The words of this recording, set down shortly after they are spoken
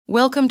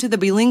Welcome to the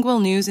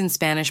Bilingual News in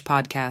Spanish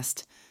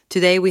podcast.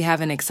 Today we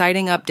have an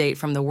exciting update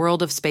from the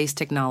world of space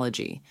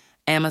technology.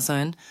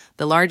 Amazon,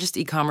 the largest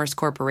e-commerce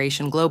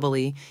corporation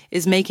globally,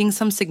 is making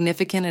some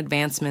significant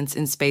advancements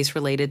in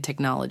space-related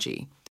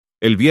technology.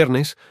 El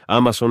viernes,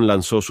 Amazon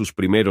lanzó sus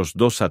primeros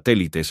 2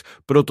 satélites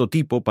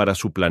prototipo para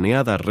su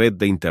planeada red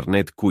de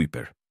Internet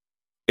Kuiper.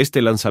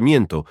 Este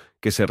lanzamiento,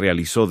 que se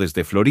realizó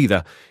desde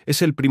Florida,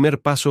 es el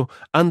primer paso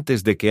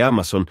antes de que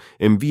Amazon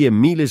envíe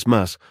miles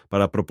más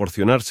para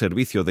proporcionar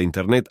servicio de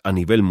Internet a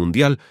nivel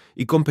mundial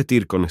y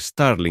competir con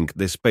Starlink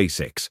de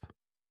SpaceX.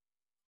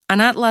 An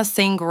Atlas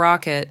V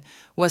rocket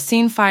was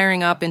seen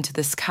firing up into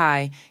the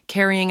sky,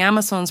 carrying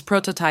Amazon's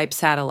prototype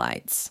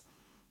satellites.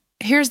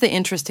 Here's the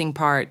interesting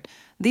part.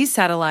 These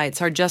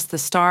satellites are just the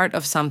start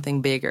of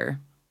something bigger.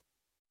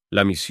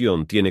 La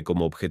misión tiene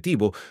como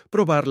objetivo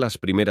probar las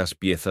primeras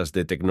piezas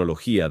de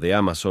tecnología de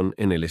Amazon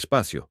en el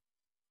espacio.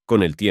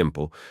 Con el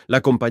tiempo,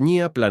 la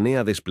compañía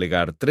planea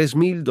desplegar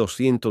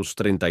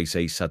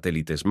 3.236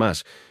 satélites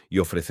más y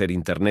ofrecer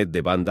Internet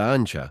de banda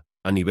ancha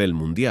a nivel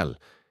mundial.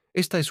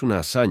 Esta es una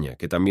hazaña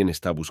que también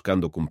está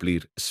buscando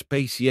cumplir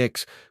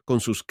SpaceX con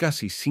sus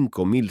casi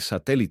 5.000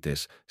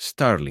 satélites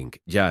Starlink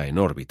ya en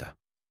órbita.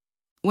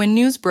 When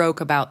news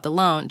broke about the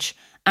launch,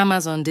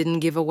 Amazon didn't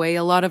give away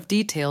a lot of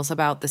details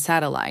about the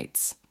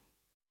satellites.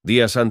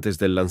 Días antes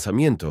del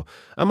lanzamiento,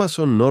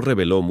 Amazon no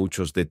reveló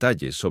muchos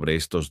detalles sobre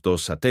estos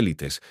 2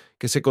 satélites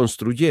que se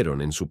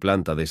construyeron en su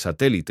planta de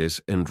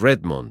satélites en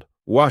Redmond,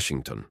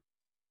 Washington.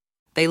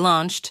 They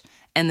launched,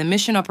 and the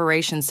Mission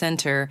Operations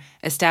Center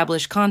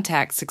established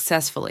contact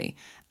successfully.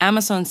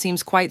 Amazon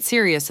seems quite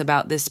serious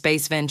about this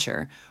space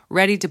venture,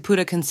 ready to put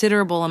a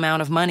considerable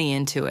amount of money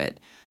into it.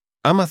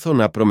 Amazon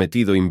ha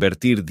prometido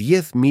invertir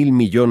 $10.000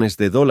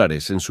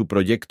 millones en su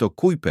proyecto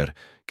Kuiper,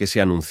 que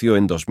se anunció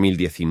en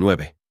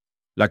 2019.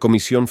 La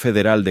Comisión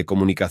Federal de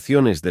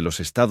Comunicaciones de los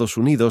Estados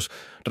Unidos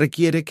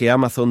requiere que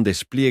Amazon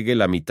despliegue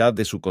la mitad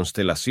de su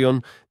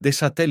constelación de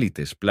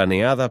satélites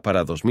planeada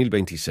para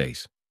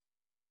 2026.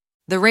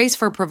 The race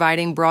for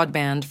providing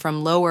broadband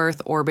from low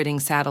Earth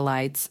orbiting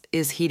satellites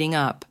is heating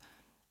up.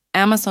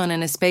 Amazon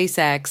and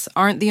SpaceX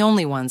aren't the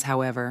only ones,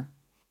 however.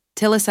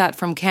 Telesat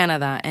from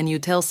Canada and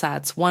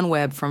Eutelsat's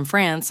OneWeb from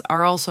France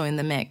are also in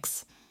the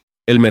mix.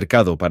 El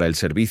mercado para el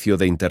servicio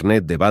de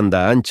Internet de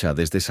banda ancha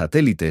desde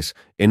satélites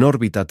en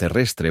órbita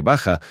terrestre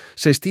baja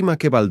se estima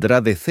que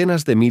valdrá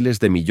decenas de miles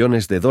de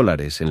millones de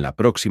dólares en la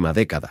próxima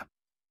década.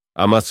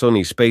 Amazon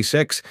y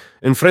SpaceX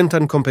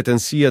enfrentan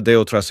competencia de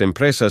otras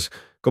empresas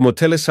como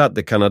Telesat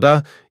de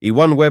Canadá y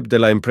OneWeb de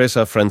la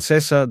empresa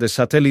francesa de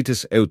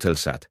satélites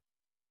Eutelsat.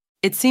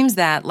 It seems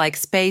that, like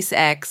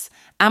SpaceX,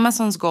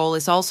 Amazon's goal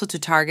is also to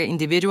target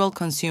individual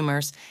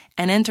consumers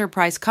and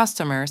enterprise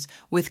customers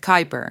with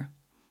Kuiper.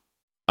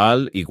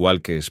 Al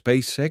igual que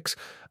SpaceX,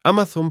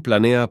 Amazon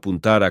planea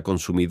apuntar a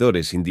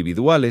consumidores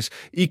individuales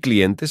y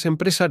clientes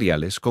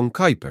empresariales con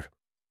Kuiper.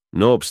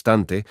 No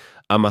obstante,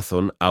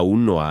 Amazon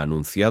aún no ha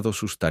anunciado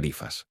sus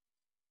tarifas.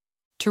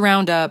 To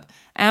round up,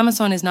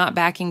 Amazon is not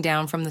backing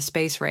down from the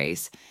space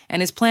race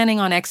and is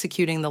planning on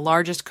executing the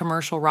largest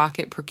commercial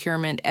rocket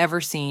procurement ever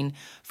seen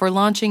for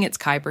launching its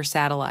Kuiper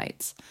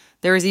satellites.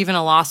 There is even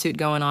a lawsuit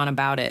going on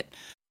about it.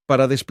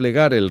 Para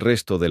desplegar el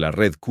resto de la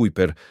red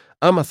Kuiper,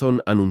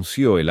 Amazon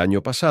anunció el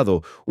año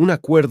pasado un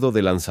acuerdo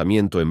de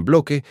lanzamiento en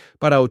bloque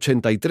para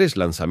 83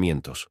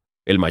 lanzamientos,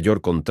 el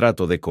mayor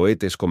contrato de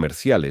cohetes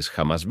comerciales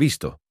jamás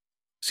visto.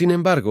 Sin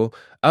embargo,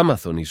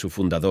 Amazon y su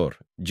fundador,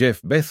 Jeff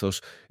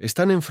Bezos,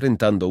 están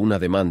enfrentando una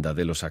demanda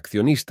de los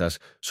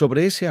accionistas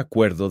sobre ese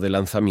acuerdo de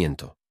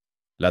lanzamiento.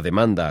 La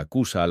demanda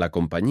acusa a la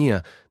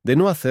compañía de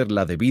no hacer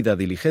la debida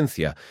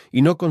diligencia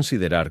y no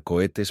considerar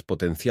cohetes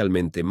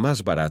potencialmente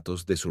más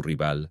baratos de su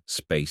rival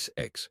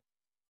SpaceX.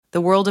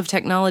 The world of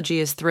technology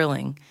is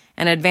thrilling,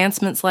 and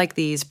advancements like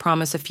these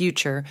promise a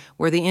future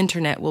where the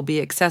internet will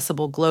be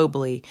accessible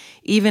globally,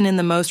 even in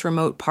the most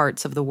remote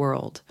parts of the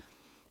world.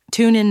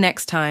 Tune in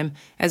next time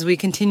as we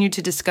continue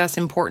to discuss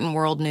important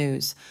world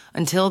news.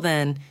 Until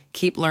then,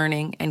 keep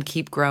learning and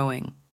keep growing.